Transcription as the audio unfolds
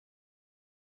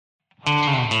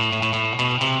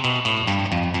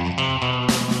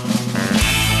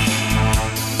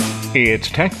It's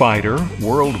TechBiter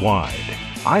Worldwide.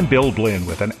 I'm Bill Blinn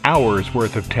with an hour's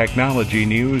worth of technology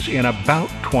news in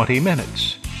about 20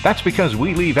 minutes. That's because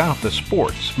we leave out the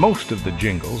sports, most of the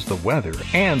jingles, the weather,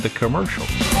 and the commercials.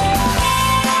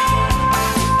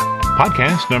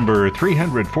 Podcast number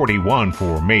 341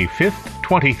 for May 5th,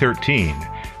 2013.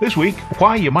 This week,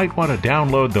 why you might want to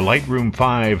download the Lightroom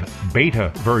 5 beta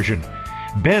version.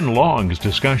 Ben Long's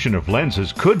discussion of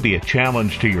lenses could be a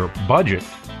challenge to your budget.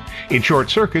 In short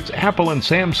circuits, Apple and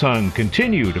Samsung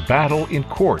continue to battle in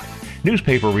court.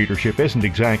 Newspaper readership isn't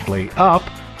exactly up,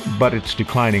 but it's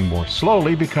declining more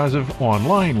slowly because of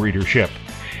online readership.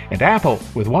 And Apple,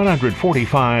 with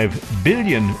 $145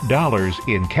 billion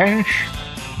in cash,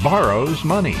 borrows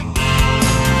money.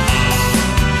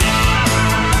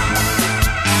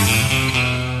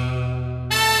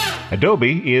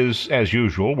 Adobe is, as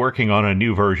usual, working on a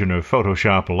new version of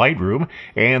Photoshop Lightroom,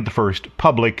 and the first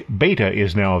public beta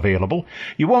is now available.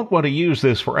 You won't want to use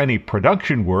this for any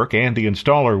production work, and the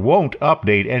installer won't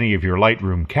update any of your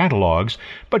Lightroom catalogs,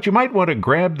 but you might want to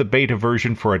grab the beta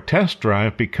version for a test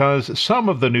drive because some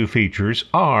of the new features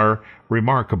are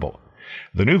remarkable.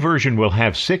 The new version will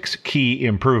have 6 key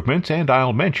improvements, and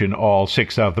I'll mention all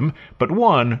 6 of them, but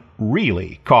one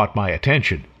really caught my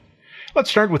attention. Let's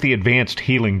start with the Advanced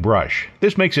Healing Brush.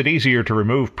 This makes it easier to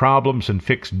remove problems and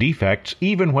fix defects,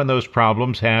 even when those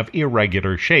problems have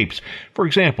irregular shapes. For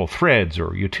example, threads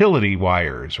or utility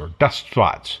wires or dust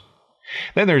spots.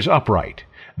 Then there's Upright.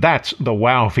 That's the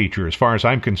wow feature as far as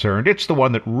I'm concerned. It's the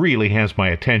one that really has my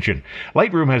attention.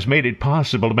 Lightroom has made it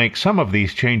possible to make some of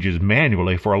these changes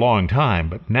manually for a long time,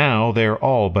 but now they're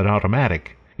all but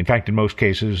automatic. In fact, in most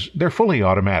cases, they're fully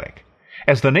automatic.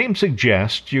 As the name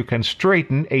suggests, you can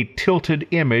straighten a tilted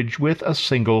image with a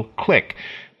single click,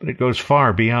 but it goes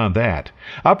far beyond that.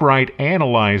 Upright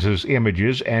analyzes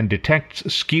images and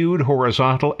detects skewed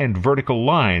horizontal and vertical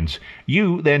lines.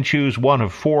 You then choose one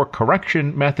of 4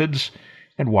 correction methods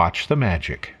and watch the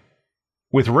magic.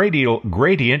 With Radial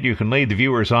Gradient, you can lead the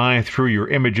viewer's eye through your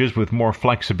images with more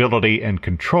flexibility and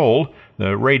control.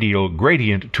 The Radial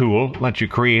Gradient tool lets you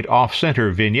create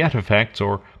off-center vignette effects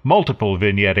or multiple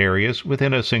vignette areas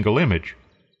within a single image.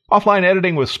 Offline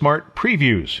editing with Smart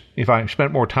Previews. If I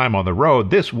spent more time on the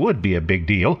road, this would be a big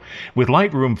deal. With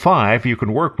Lightroom 5, you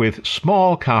can work with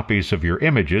small copies of your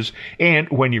images, and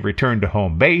when you return to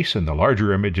home base and the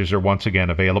larger images are once again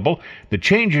available, the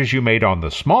changes you made on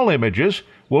the small images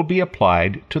will be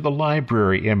applied to the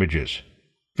library images.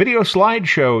 Video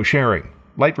slideshow sharing.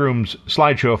 Lightroom's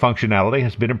slideshow functionality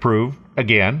has been improved.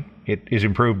 Again, it is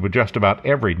improved with just about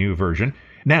every new version.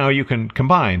 Now you can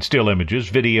combine still images,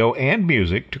 video, and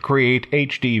music to create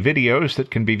HD videos that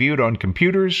can be viewed on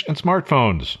computers and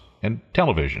smartphones, and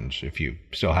televisions, if you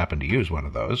still happen to use one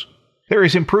of those. There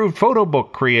is improved photo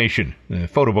book creation. The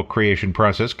photo book creation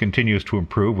process continues to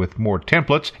improve with more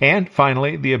templates, and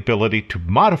finally, the ability to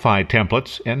modify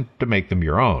templates and to make them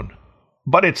your own.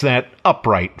 But it's that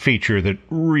Upright feature that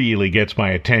really gets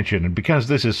my attention, and because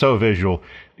this is so visual,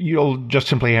 you'll just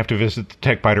simply have to visit the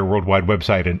TechBiter Worldwide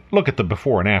website and look at the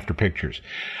before and after pictures.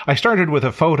 I started with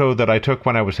a photo that I took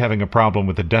when I was having a problem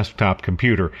with a desktop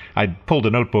computer. I'd pulled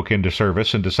a notebook into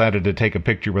service and decided to take a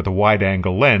picture with a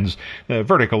wide-angle lens. The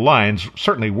vertical lines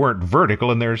certainly weren't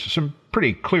vertical, and there's some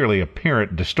pretty clearly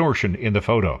apparent distortion in the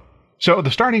photo. So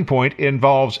the starting point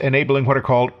involves enabling what are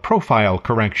called profile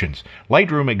corrections.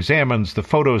 Lightroom examines the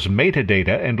photo's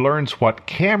metadata and learns what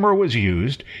camera was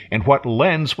used and what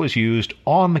lens was used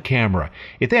on the camera.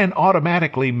 It then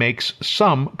automatically makes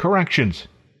some corrections,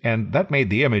 and that made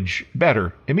the image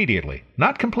better immediately.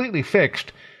 Not completely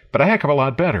fixed, but a heck of a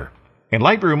lot better. And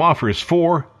Lightroom offers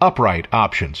 4 upright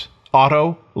options: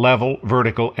 auto, level,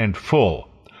 vertical, and full.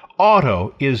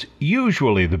 Auto is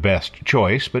usually the best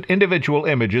choice, but individual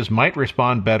images might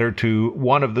respond better to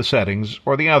one of the settings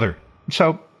or the other.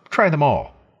 So try them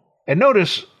all. And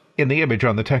notice in the image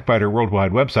on the TechBiter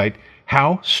Worldwide website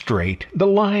how straight the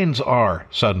lines are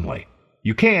suddenly.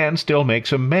 You can still make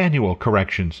some manual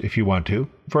corrections if you want to.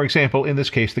 For example, in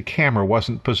this case, the camera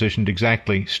wasn't positioned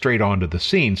exactly straight onto the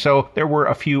scene, so there were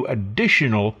a few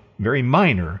additional, very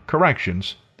minor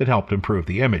corrections that helped improve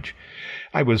the image.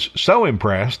 I was so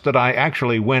impressed that I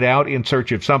actually went out in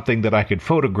search of something that I could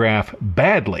photograph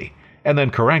badly and then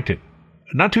correct it.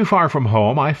 Not too far from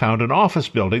home, I found an office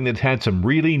building that had some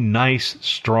really nice,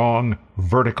 strong,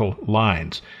 vertical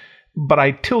lines. But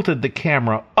I tilted the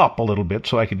camera up a little bit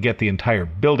so I could get the entire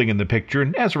building in the picture,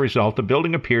 and as a result, the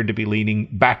building appeared to be leaning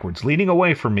backwards, leaning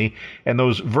away from me, and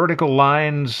those vertical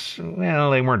lines, well,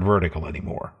 they weren't vertical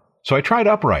anymore. So I tried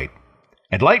Upright.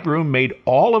 And Lightroom made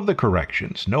all of the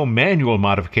corrections, no manual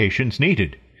modifications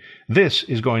needed. This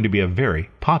is going to be a very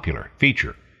popular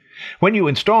feature. When you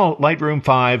install Lightroom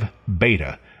 5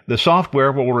 Beta, the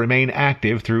software will remain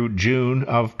active through June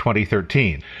of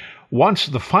 2013. Once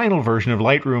the final version of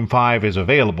Lightroom 5 is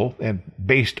available, and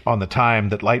based on the time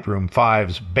that Lightroom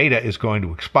 5's beta is going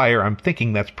to expire, I'm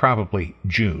thinking that's probably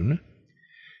June,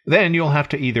 then you'll have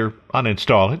to either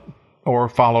uninstall it or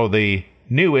follow the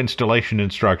new installation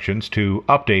instructions to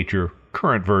update your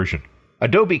current version.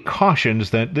 Adobe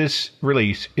cautions that this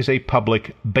release is a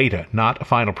public beta, not a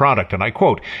final product, and I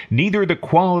quote, "Neither the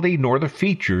quality nor the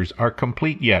features are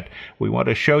complete yet. We want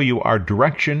to show you our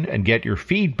direction and get your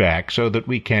feedback so that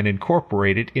we can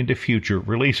incorporate it into future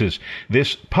releases.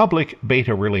 This public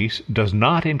beta release does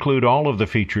not include all of the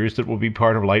features that will be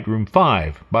part of Lightroom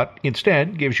 5, but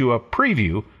instead gives you a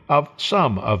preview of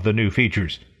some of the new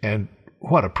features." And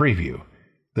what a preview.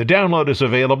 The download is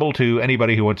available to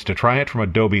anybody who wants to try it from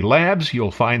Adobe Labs.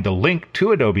 You'll find the link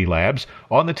to Adobe Labs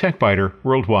on the TechBiter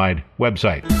Worldwide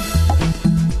website.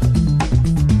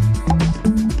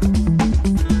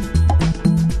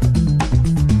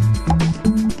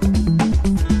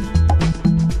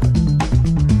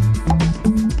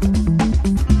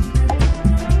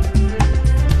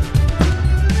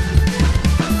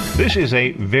 This is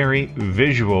a very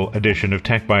visual edition of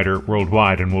TechBiter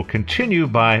Worldwide, and we'll continue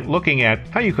by looking at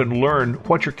how you can learn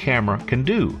what your camera can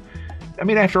do. I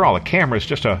mean, after all, a camera is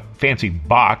just a fancy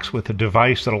box with a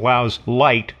device that allows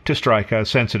light to strike a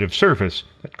sensitive surface.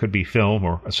 That could be film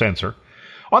or a sensor.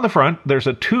 On the front, there's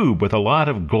a tube with a lot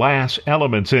of glass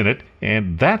elements in it,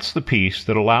 and that's the piece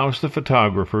that allows the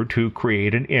photographer to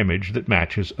create an image that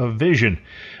matches a vision.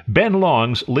 Ben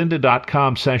Long's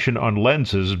lynda.com session on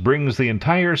lenses brings the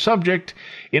entire subject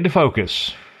into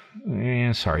focus.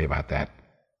 Sorry about that.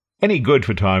 Any good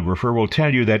photographer will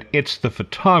tell you that it's the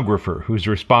photographer who's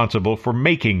responsible for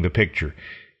making the picture,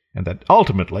 and that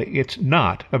ultimately it's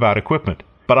not about equipment.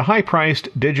 But a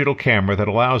high-priced digital camera that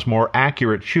allows more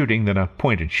accurate shooting than a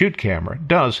point-and-shoot camera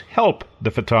does help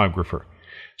the photographer.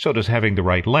 So does having the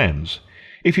right lens.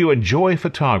 If you enjoy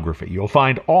photography, you'll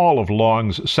find all of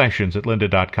Long's sessions at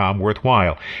lynda.com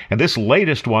worthwhile, and this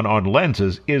latest one on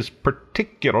lenses is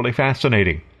particularly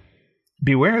fascinating.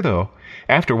 Beware, though,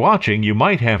 after watching, you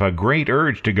might have a great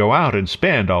urge to go out and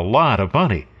spend a lot of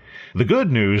money. The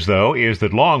good news, though, is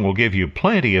that Long will give you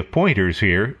plenty of pointers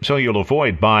here, so you'll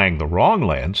avoid buying the wrong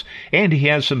lens, and he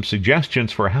has some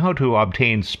suggestions for how to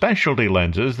obtain specialty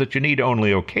lenses that you need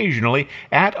only occasionally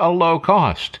at a low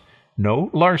cost. No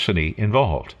larceny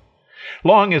involved.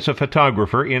 Long is a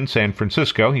photographer in San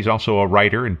Francisco. He's also a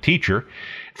writer and teacher.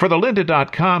 For the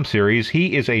lynda.com series,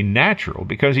 he is a natural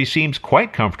because he seems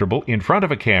quite comfortable in front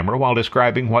of a camera while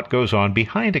describing what goes on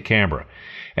behind a camera.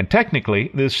 And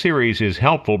technically, this series is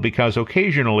helpful because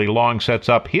occasionally Long sets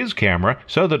up his camera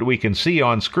so that we can see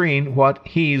on screen what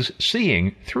he's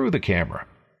seeing through the camera.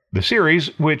 The series,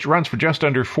 which runs for just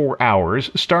under 4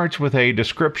 hours, starts with a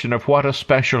description of what a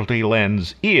specialty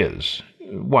lens is.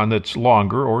 One that's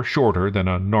longer or shorter than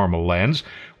a normal lens,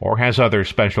 or has other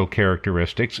special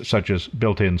characteristics such as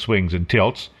built-in swings and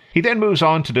tilts. He then moves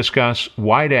on to discuss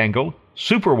wide-angle,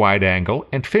 super wide-angle,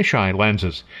 and fisheye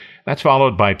lenses. That's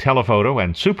followed by telephoto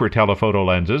and super telephoto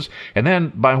lenses, and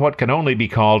then by what can only be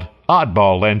called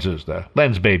oddball lenses, the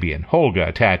Lens Baby and Holga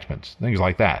attachments, things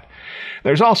like that.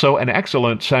 There's also an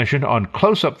excellent session on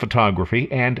close-up photography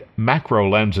and macro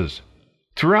lenses.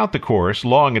 Throughout the course,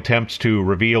 Long attempts to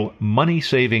reveal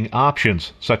money-saving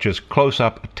options, such as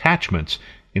close-up attachments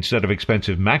instead of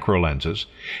expensive macro lenses,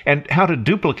 and how to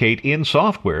duplicate in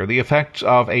software the effects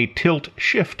of a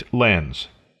tilt-shift lens.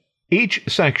 Each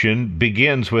section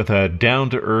begins with a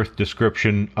down-to-earth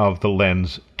description of the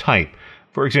lens type.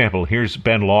 For example, here's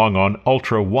Ben Long on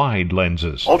ultra-wide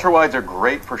lenses. Ultra-wides are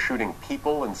great for shooting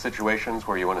people in situations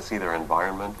where you want to see their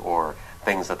environment or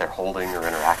things that they're holding or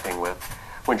interacting with.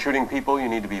 When shooting people, you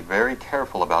need to be very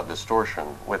careful about distortion.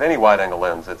 With any wide-angle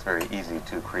lens, it's very easy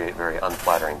to create very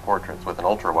unflattering portraits. With an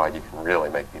ultra-wide, you can really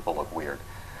make people look weird.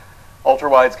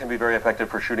 Ultra-wides can be very effective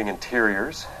for shooting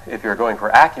interiors. If you're going for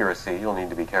accuracy, you'll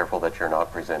need to be careful that you're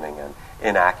not presenting an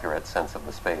inaccurate sense of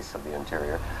the space of the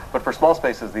interior. But for small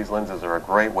spaces, these lenses are a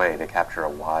great way to capture a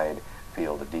wide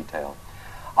field of detail.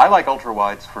 I like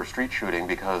ultra-wides for street shooting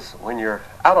because when you're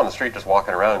out on the street just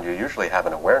walking around, you usually have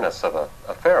an awareness of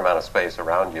a fair amount of space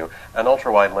around you. An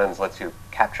ultra-wide lens lets you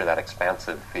capture that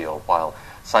expansive feel while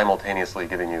simultaneously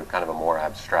giving you kind of a more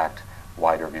abstract,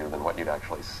 wider view than what you'd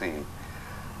actually see.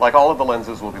 Like all of the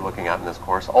lenses we'll be looking at in this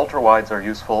course, ultra-wides are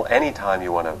useful anytime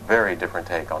you want a very different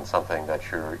take on something that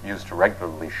you're used to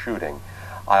regularly shooting.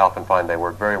 I often find they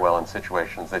work very well in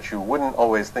situations that you wouldn't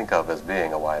always think of as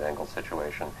being a wide-angle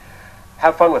situation.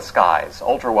 Have fun with skies.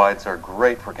 Ultra-wides are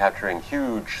great for capturing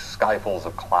huge skyfuls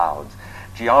of clouds.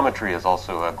 Geometry is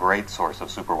also a great source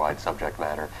of super-wide subject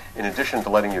matter. In addition to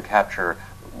letting you capture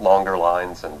longer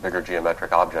lines and bigger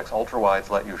geometric objects, ultra-wides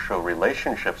let you show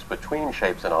relationships between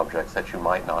shapes and objects that you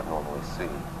might not normally see.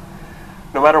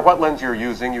 No matter what lens you're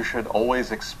using, you should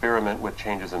always experiment with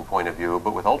changes in point of view,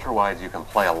 but with ultra-wides you can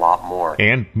play a lot more.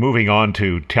 And moving on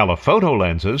to telephoto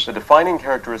lenses. The defining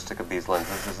characteristic of these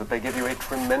lenses is that they give you a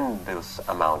tremendous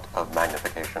amount of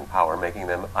magnification power, making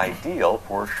them ideal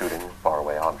for shooting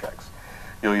faraway objects.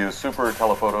 You'll use super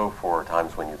telephoto for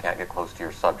times when you can't get close to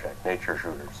your subject. Nature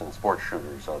shooters and sports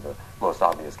shooters are the most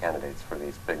obvious candidates for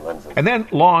these big lenses. And then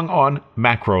long on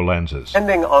macro lenses.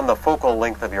 Depending on the focal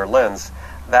length of your lens,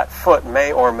 that foot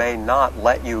may or may not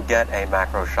let you get a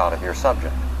macro shot of your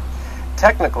subject.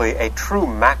 Technically, a true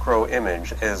macro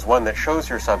image is one that shows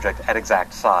your subject at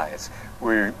exact size.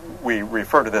 We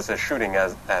refer to this as shooting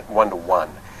at 1:1.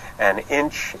 An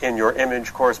inch in your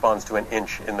image corresponds to an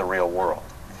inch in the real world.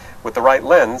 With the right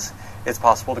lens, it's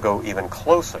possible to go even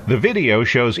closer. The video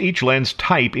shows each lens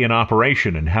type in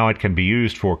operation and how it can be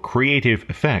used for creative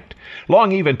effect.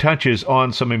 Long even touches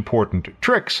on some important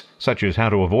tricks, such as how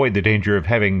to avoid the danger of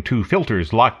having two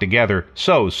filters locked together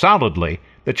so solidly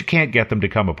that you can't get them to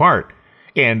come apart.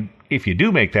 And if you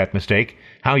do make that mistake,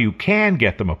 how you can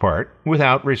get them apart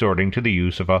without resorting to the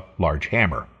use of a large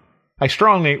hammer. I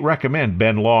strongly recommend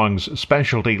Ben Long's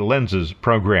Specialty Lenses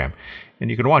program, and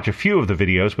you can watch a few of the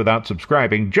videos without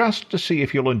subscribing just to see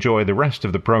if you'll enjoy the rest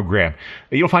of the program.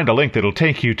 You'll find a link that'll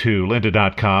take you to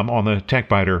lynda.com on the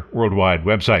TechBiter Worldwide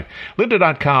website.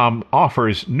 Lynda.com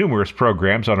offers numerous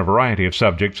programs on a variety of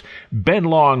subjects. Ben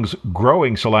Long's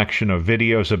growing selection of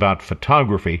videos about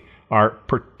photography are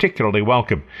particularly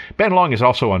welcome. Ben Long is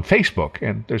also on Facebook,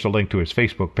 and there's a link to his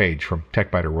Facebook page from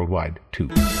TechBiter Worldwide, too.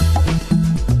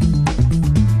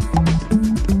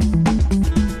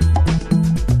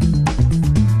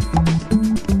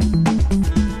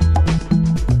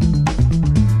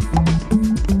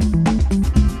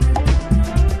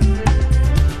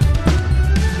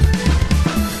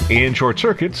 In Short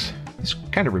Circuits, this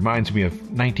kind of reminds me of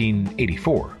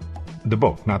 1984. The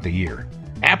book, not the year.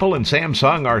 Apple and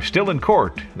Samsung are still in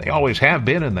court. They always have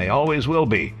been, and they always will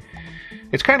be.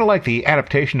 It's kind of like the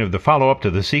adaptation of the follow-up to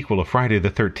the sequel of Friday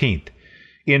the 13th.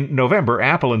 In November,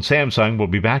 Apple and Samsung will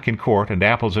be back in court, and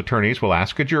Apple's attorneys will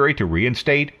ask a jury to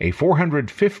reinstate a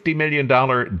 $450 million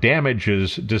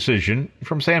damages decision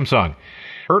from Samsung.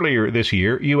 Earlier this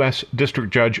year, U.S.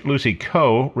 District Judge Lucy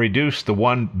Koh reduced the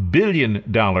 $1 billion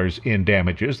in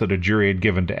damages that a jury had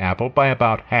given to Apple by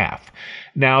about half.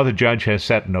 Now the judge has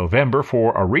set November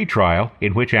for a retrial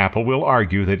in which Apple will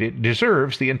argue that it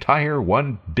deserves the entire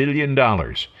 $1 billion.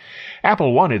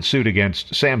 Apple won its suit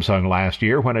against Samsung last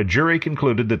year when a jury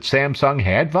concluded that Samsung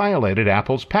had violated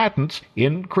Apple's patents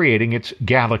in creating its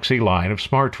Galaxy line of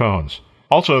smartphones.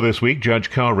 Also this week, Judge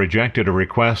Koh rejected a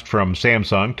request from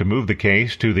Samsung to move the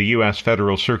case to the U.S.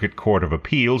 Federal Circuit Court of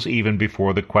Appeals even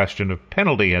before the question of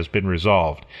penalty has been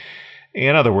resolved.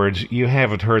 In other words, you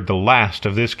haven't heard the last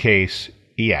of this case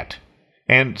yet.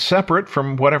 And separate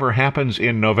from whatever happens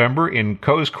in November in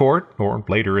Koh's court, or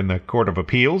later in the Court of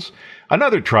Appeals,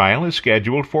 another trial is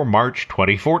scheduled for March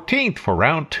 2014 for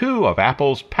round 2 of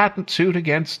Apple's patent suit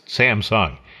against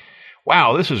Samsung.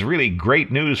 Wow, this is really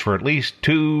great news for at least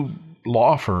 2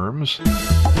 law firms.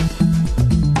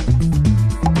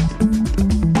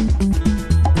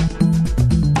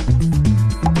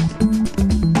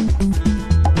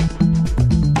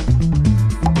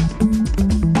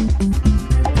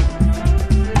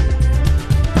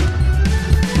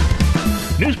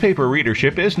 Newspaper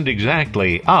readership isn't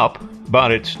exactly up,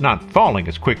 but it's not falling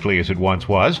as quickly as it once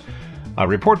was. A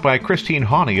report by Christine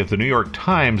Hawley of the New York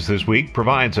Times this week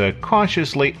provides a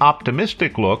cautiously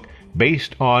optimistic look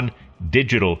based on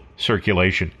digital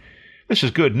circulation. This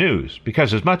is good news,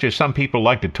 because as much as some people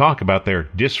like to talk about their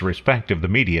disrespect of the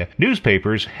media,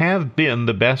 newspapers have been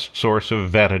the best source of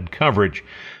vetted coverage.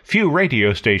 Few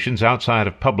radio stations outside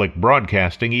of public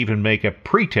broadcasting even make a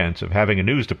pretense of having a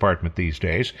news department these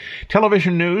days.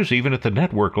 Television news, even at the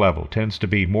network level, tends to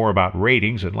be more about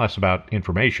ratings and less about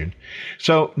information.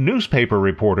 So newspaper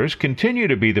reporters continue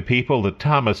to be the people that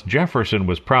Thomas Jefferson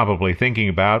was probably thinking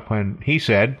about when he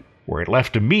said, "Were it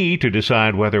left to me to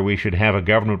decide whether we should have a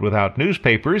government without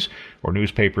newspapers or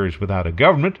newspapers without a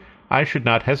government, I should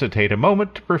not hesitate a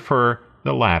moment to prefer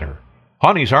the latter."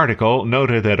 Hawley's article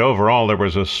noted that overall there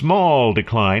was a small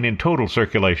decline in total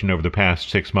circulation over the past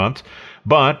 6 months,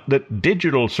 but that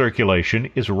digital circulation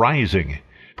is rising.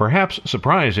 Perhaps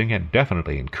surprising and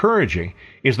definitely encouraging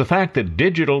is the fact that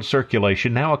digital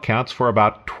circulation now accounts for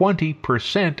about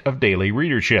 20% of daily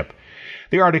readership.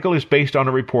 The article is based on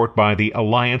a report by the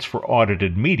Alliance for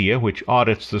Audited Media, which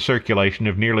audits the circulation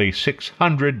of nearly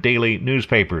 600 daily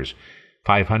newspapers.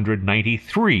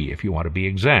 593, if you want to be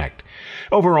exact.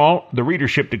 Overall, the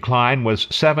readership decline was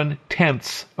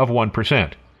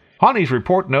 0.7%. Hawley's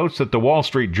report notes that the Wall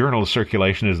Street Journal's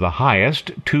circulation is the highest,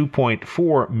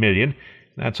 2.4 million.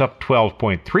 That's up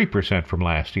 12.3% from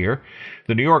last year.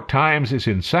 The New York Times is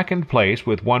in second place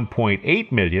with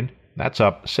 1.8 million. That's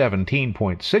up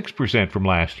 17.6% from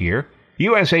last year.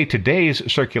 USA Today's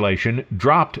circulation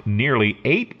dropped nearly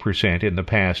 8% in the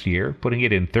past year, putting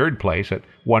it in third place at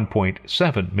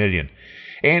 1.7 million.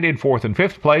 And in fourth and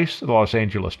fifth place, the Los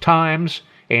Angeles Times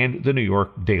and the New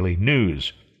York Daily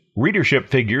News. Readership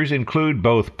figures include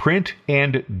both print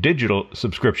and digital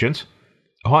subscriptions.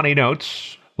 Hawley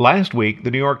notes, last week,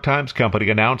 the New York Times Company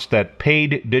announced that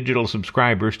paid digital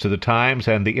subscribers to the Times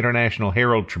and the International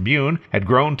Herald Tribune had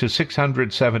grown to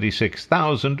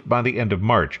 676,000 by the end of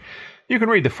March. You can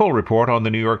read the full report on the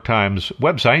New York Times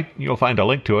website. You'll find a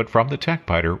link to it from the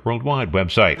TechBiter Worldwide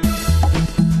website.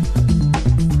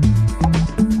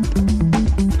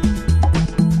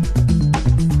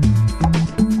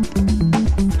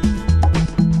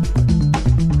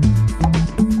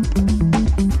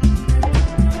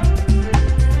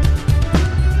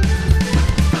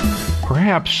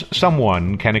 Perhaps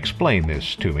someone can explain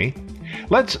this to me.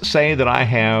 Let's say that I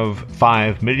have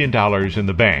 $5 million in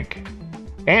the bank.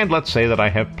 And let's say that I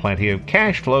have plenty of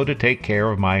cash flow to take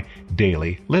care of my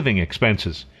daily living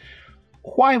expenses.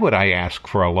 Why would I ask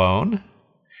for a loan?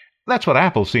 That's what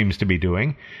Apple seems to be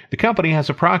doing. The company has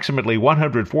approximately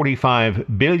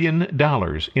 $145 billion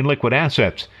in liquid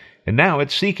assets, and now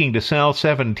it's seeking to sell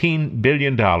 $17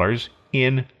 billion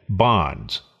in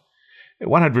bonds.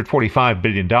 $145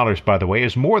 billion, by the way,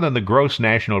 is more than the gross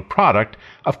national product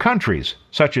of countries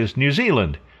such as New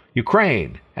Zealand,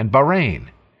 Ukraine, and Bahrain.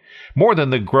 More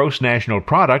than the gross national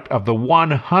product of the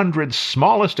 100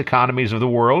 smallest economies of the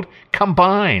world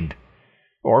combined.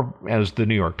 Or, as the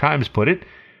New York Times put it,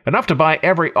 enough to buy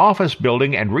every office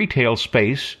building and retail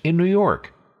space in New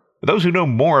York. Those who know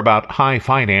more about high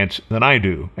finance than I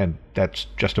do, and that's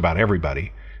just about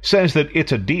everybody, says that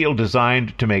it's a deal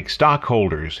designed to make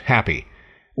stockholders happy.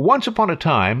 Once upon a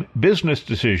time, business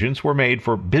decisions were made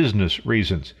for business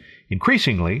reasons.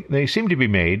 Increasingly, they seem to be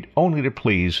made only to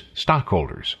please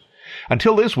stockholders.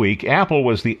 Until this week, Apple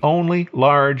was the only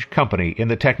large company in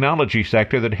the technology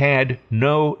sector that had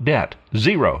no debt.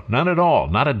 Zero. None at all.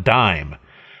 Not a dime.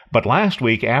 But last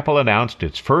week, Apple announced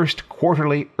its first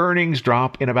quarterly earnings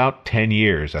drop in about 10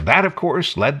 years. And that, of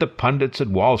course, led the pundits at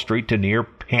Wall Street to near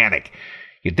panic.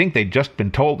 You'd think they'd just been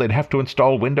told they'd have to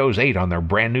install Windows 8 on their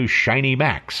brand new shiny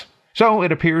Macs. So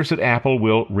it appears that Apple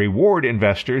will reward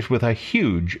investors with a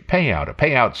huge payout, a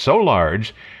payout so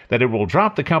large that it will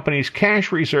drop the company's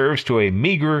cash reserves to a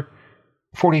meager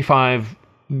 $45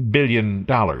 billion,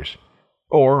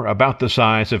 or about the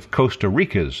size of Costa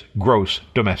Rica's gross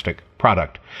domestic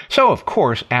product. So, of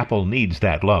course, Apple needs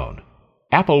that loan.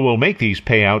 Apple will make these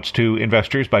payouts to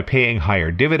investors by paying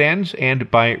higher dividends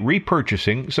and by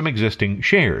repurchasing some existing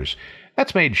shares.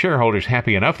 That's made shareholders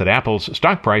happy enough that Apple's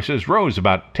stock prices rose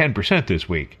about 10% this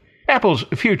week. Apple's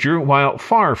future, while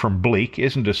far from bleak,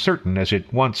 isn't as certain as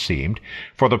it once seemed.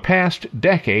 For the past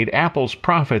decade, Apple's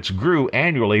profits grew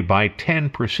annually by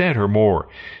 10% or more.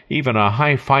 Even a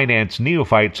high-finance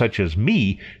neophyte such as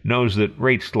me knows that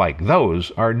rates like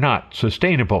those are not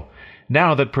sustainable.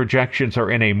 Now that projections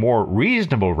are in a more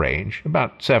reasonable range,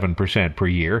 about 7% per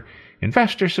year,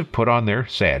 investors have put on their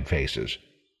sad faces.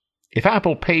 If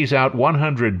Apple pays out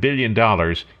 $100 billion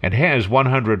and has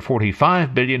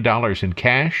 $145 billion in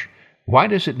cash, why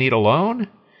does it need a loan?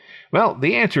 Well,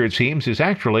 the answer, it seems, is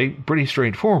actually pretty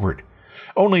straightforward.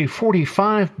 Only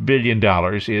 $45 billion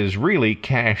is really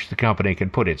cash the company can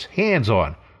put its hands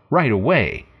on right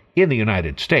away in the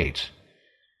United States.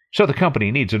 So the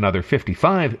company needs another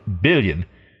 $55 billion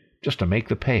just to make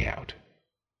the payout.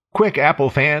 Quick, Apple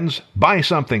fans, buy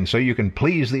something so you can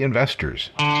please the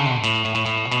investors.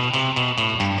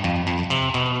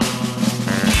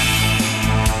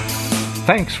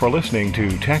 Thanks for listening to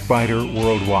TechBiter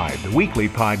Worldwide, the weekly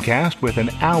podcast with an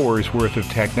hour's worth of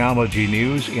technology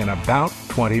news in about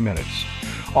 20 minutes.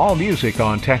 All music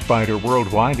on TechBiter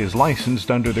Worldwide is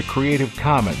licensed under the Creative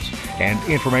Commons, and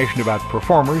information about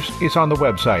performers is on the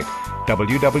website,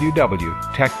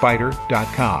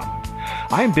 www.techbiter.com.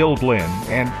 I'm Bill Blinn,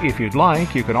 and if you'd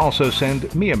like, you can also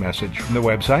send me a message from the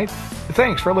website.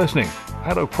 Thanks for listening.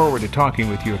 I look forward to talking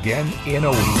with you again in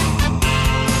a week.